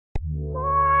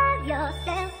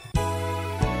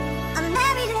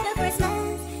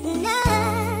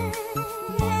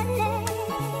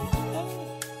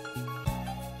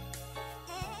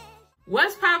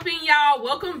What's poppin', y'all?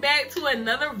 Welcome back to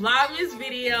another Vlogmas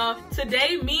video.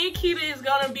 Today, me and KEDA is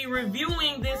gonna be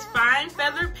reviewing this Fine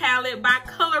Feather palette by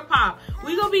Colourpop.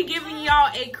 We're gonna be giving y'all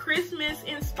a Christmas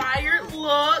inspired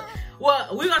look.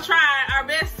 Well, we're gonna try our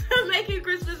best to make it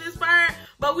Christmas inspired,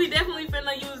 but we definitely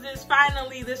finna use this Fine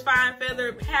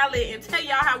Feather palette and tell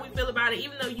y'all how we feel about it,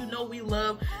 even though you know we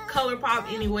love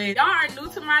Colourpop anyway. Y'all are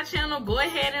new to my channel, go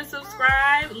ahead and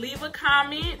subscribe, leave a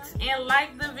comment, and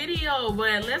like the video.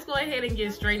 But let's go ahead and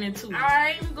get straight into it.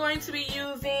 I'm going to be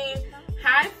using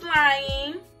High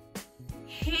Flying,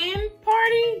 Hen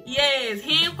Party, yes,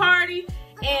 Hen Party,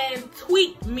 and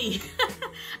Tweet Me.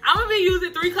 I'm gonna be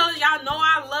using three colors. Y'all know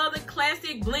I love the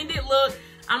classic blended look.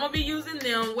 I'm gonna be using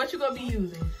them. What you gonna be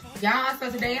using? Y'all, so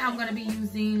today I'm gonna be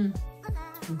using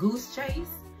Goose Chase.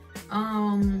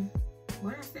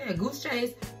 What I said? Goose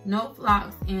Chase, No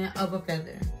Flocks, and Of a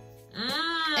Feather.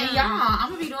 And y'all, I'm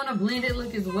gonna be doing a blended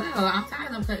look as well. I'm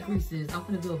tired of cut creases. I'm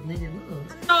gonna do a blended look.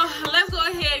 So let's go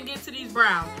ahead and get to these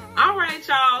brows. All right,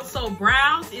 y'all. So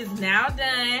brows is now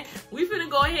done. We finna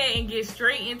go ahead and get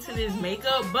straight into this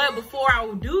makeup. But before I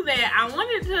will do that, I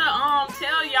wanted to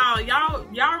tell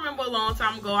y'all remember a long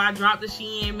time ago I dropped the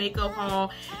SHEIN makeup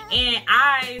haul, and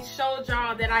I showed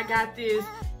y'all that I got this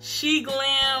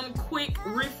SHEGLAM Quick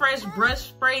Refresh Brush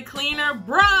Spray Cleaner.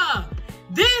 Bruh,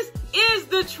 this is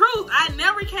the truth. I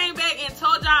never came back and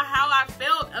told y'all how I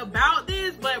felt about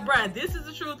this, but bruh, this is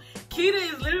the truth.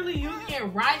 KEDA is literally using it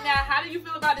right now. How do you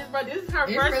feel about this, bruh? This is her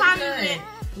first time using it.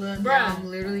 Look, bruh, I'm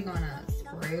literally gonna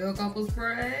spray a couple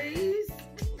sprays.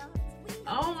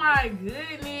 Oh my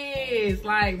goodness.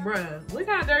 Like, bruh, look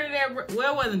how dirty that,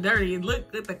 well, it wasn't dirty.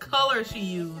 Look at the color she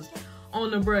used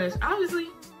on the brush. Obviously,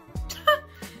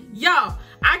 y'all,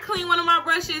 I cleaned one of my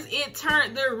brushes. It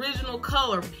turned the original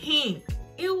color pink.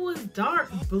 It was dark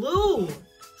blue.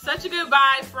 Such a good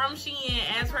buy from SHEIN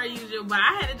as per usual, but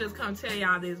I had to just come tell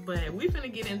y'all this. But we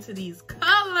finna get into these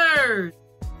colors.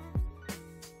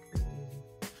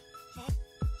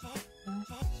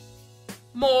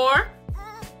 More.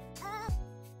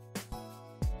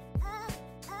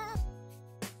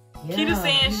 Yeah, KEDA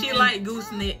saying she like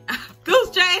Goose Knit.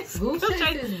 Goose Chase. Goose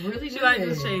Chase is really good. She like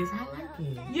Goose Chase. I like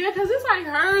it. Yeah, because it's like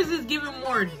hers is giving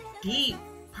more deep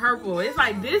purple. It's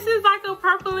like, this is like a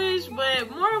purplish,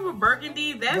 but more of a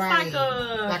burgundy. That's right.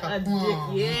 like a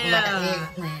plum. Yeah. Like an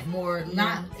eggplant. More,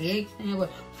 not eggplant,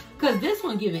 but because this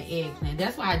one giving eggplant.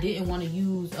 That's why I didn't want to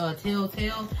use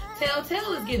Telltale.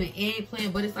 Telltale is giving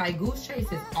eggplant, but it's like Goose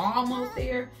Chase is almost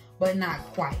there, but not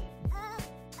quite.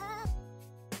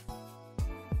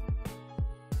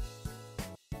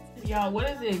 Y'all, what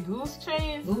is it? Goose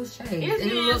Chase? Goose Chase.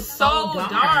 It is so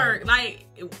dark. Like,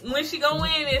 when she go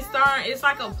in, it's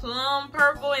like a plum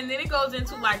purple, and then it goes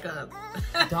into like a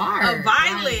dark, a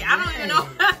violet. I don't even know.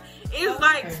 It's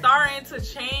like starting to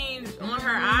change on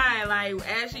her eye, like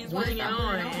as she's putting it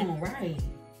on. Right.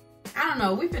 I don't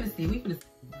know. We finna see. We finna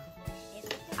see.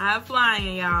 I'm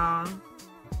flying, y'all.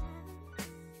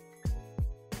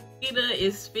 KEDA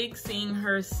is fixing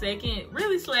her second,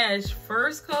 really /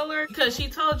 first color, because she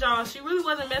told y'all she really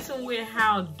wasn't messing with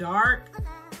how dark,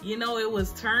 you know, it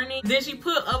was turning. Then she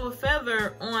put Of a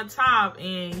Feather on top,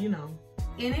 and you know,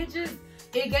 and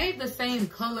it gave the same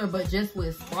color but just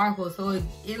with sparkle, so it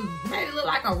made it look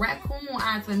like a raccoon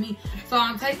eye to me. So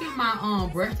I'm taking my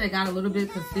brush that got a little bit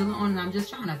of concealer on, and I'm just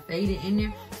trying to fade it in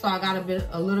there, so I got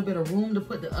a little bit of room to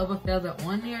put the Of a Feather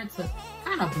on there to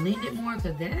kind of blend it more,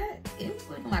 because it's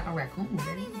looking like a raccoon.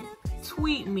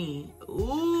 Tweet Me.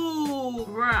 Ooh,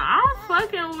 bruh, I'm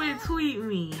fucking with Tweet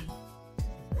Me.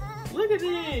 Look at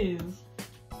this.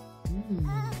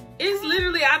 It's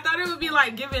literally, I thought it would be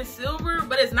like giving silver,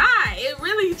 but it's not. It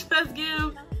really just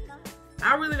give,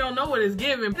 I really don't know what it's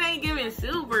giving. It ain't giving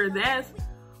silver, that's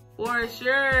for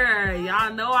sure.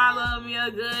 Y'all know I love me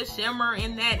a good shimmer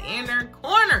in that inner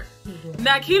corner.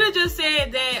 Now, KEDA just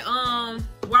said that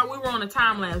while we were on the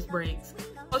time-lapse breaks,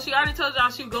 well, she already told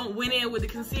y'all she went in with the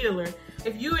concealer.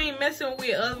 If you ain't messing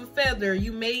with Of a Feather,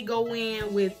 you may go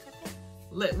in with,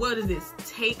 what is this?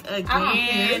 Take Again. I don't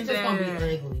care. It's just gonna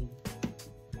be ugly.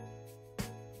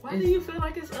 Why do you feel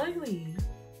like it's ugly?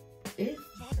 It's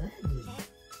ugly.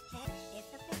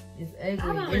 It's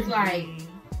ugly. It's like,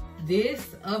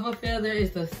 this Of a Feather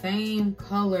is the same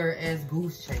color as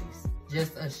Goose Chase,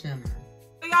 just a shimmer.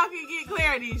 So y'all can get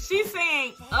clarity. She's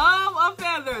saying Of a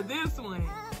Feather, this one,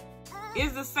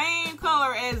 is the same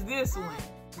color as this one.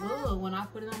 Look, when I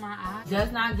put it on my eye,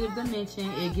 does not give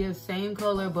dimension. It gives same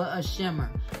color but a shimmer.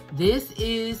 This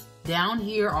is down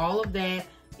here, all of that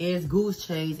is Goose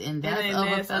Chase, and that's Of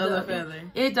a Feather.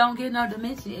 Feather. It don't get no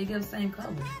dimension. It gives the same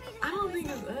color. I don't don't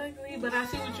think it's ugly, but I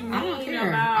see what you mean. I don't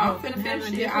care. I'm finna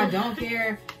finish it. I don't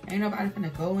care. Ain't nobody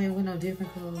finna go in with no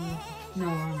different color. No,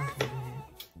 I'm not gonna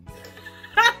do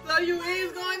that. So you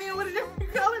is going in with a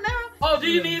different color now? Oh, do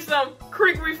you need some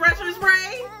Creek refreshment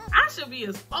spray? I should be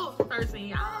a spokesperson,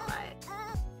 y'all. Like,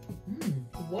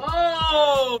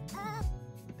 whoa,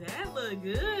 that look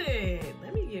good.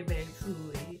 Let me get back to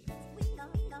it.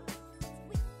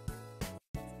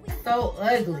 So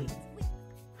ugly.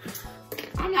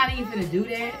 I'm not even gonna do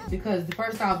that because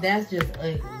first off, that's just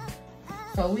ugly.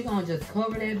 So we gonna just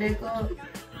cover that back up,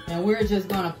 and we're just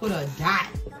gonna put a dot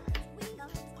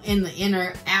in the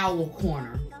inner owl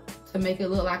corner to make it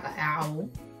look like an owl.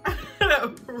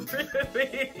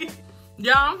 Really?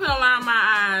 Y'all, I'm feeling line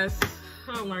my eyes.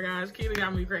 Oh my gosh, KEDA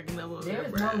got me cracking up over there.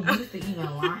 There's no use to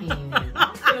even lying.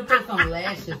 I'm gonna put some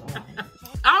lashes on.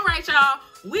 All right, y'all,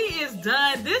 we is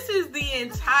done. This is the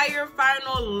entire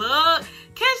final look.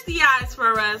 Catch the eyes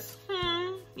for us.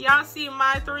 Y'all see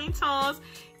my 3 tones.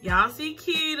 Y'all see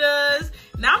KEDA's.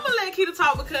 Now I'm gonna let KEDA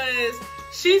talk because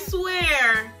she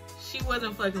swear she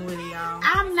wasn't fucking with it, y'all.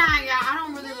 I'm not, y'all. I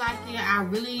don't really like it. I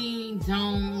really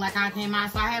don't like how it came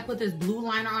out. So I had put this blue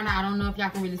liner on it. I don't know if y'all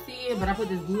can really see it, but I put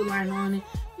this blue liner on it.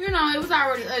 You know, it was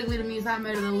already ugly to me, so I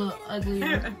made it a little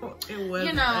uglier. It was,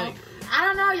 you know, ugly. I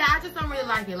don't know, y'all. I just don't really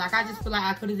like it. Like, I just feel like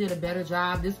I could have did a better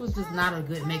job. This was just not a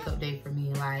good makeup day for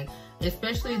me. Like,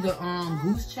 especially the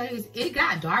goose chase. It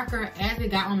got darker as it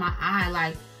got on my eye.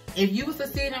 Like, if you was to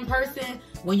see it in person,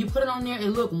 when you put it on there, it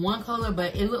looked one color,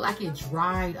 but it looked like it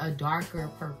dried a darker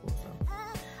purple. So,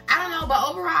 I don't know, but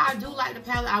overall, I do like the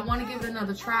palette. I want to give it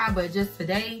another try, but just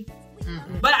today,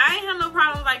 But I ain't have no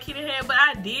problems like KEDA had, but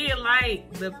I did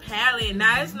like the palette.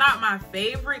 Now, it's not my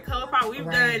favorite Colourpop. We've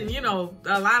done, you know,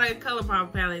 a lot of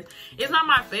Colourpop palettes. It's not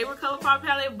my favorite Colourpop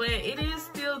palette, but it is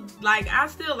still, like, I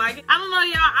still like it. I don't know,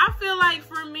 y'all. I feel like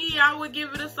for me, I would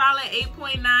give it a solid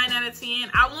 8.9 out of 10.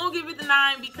 I won't give it the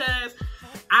 9 because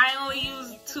I only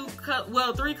use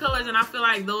 3 colors, and I feel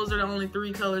like those are the only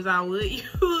 3 colors I would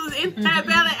use in that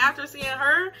palette after seeing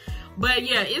her. But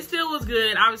yeah, it still was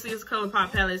good. Obviously, it's a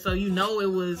Colourpop palette, so you know it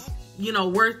was, you know,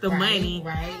 worth the money.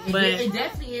 Right. But it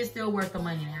definitely is still worth the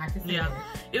money now. I can see that.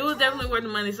 It was definitely worth the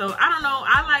money. So I don't know.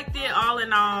 I liked it all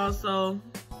in all. So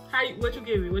what you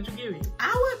give it? What you give it?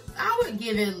 I would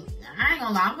give it, I ain't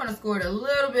gonna lie, I'm gonna score it a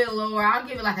little bit lower. I'll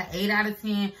give it like an 8 out of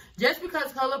 10. Just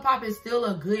because Colourpop is still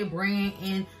a good brand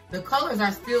and the colors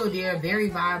are still there, very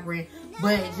vibrant.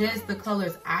 But just the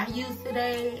colors I use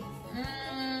today,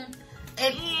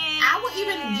 and I would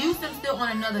even use them still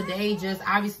on another day, just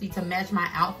obviously to match my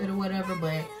outfit or whatever.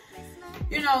 But,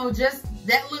 you know, just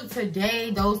that look today,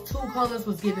 those 2 colors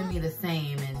was giving me the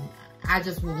same. And I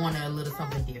just would want a little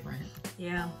something different.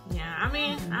 Yeah. I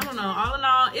mean, I don't know. All in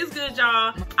all, it's good,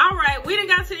 y'all. All right, we done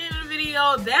got to the end of the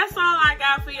video. That's all I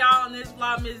got for y'all on this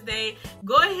Vlogmas day.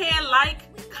 Go ahead,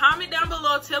 like, comment down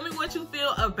below. Tell me what you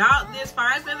feel about this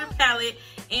Fine Feather palette.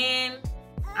 And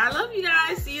I love you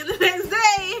guys. See you the next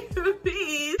day.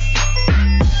 Peace.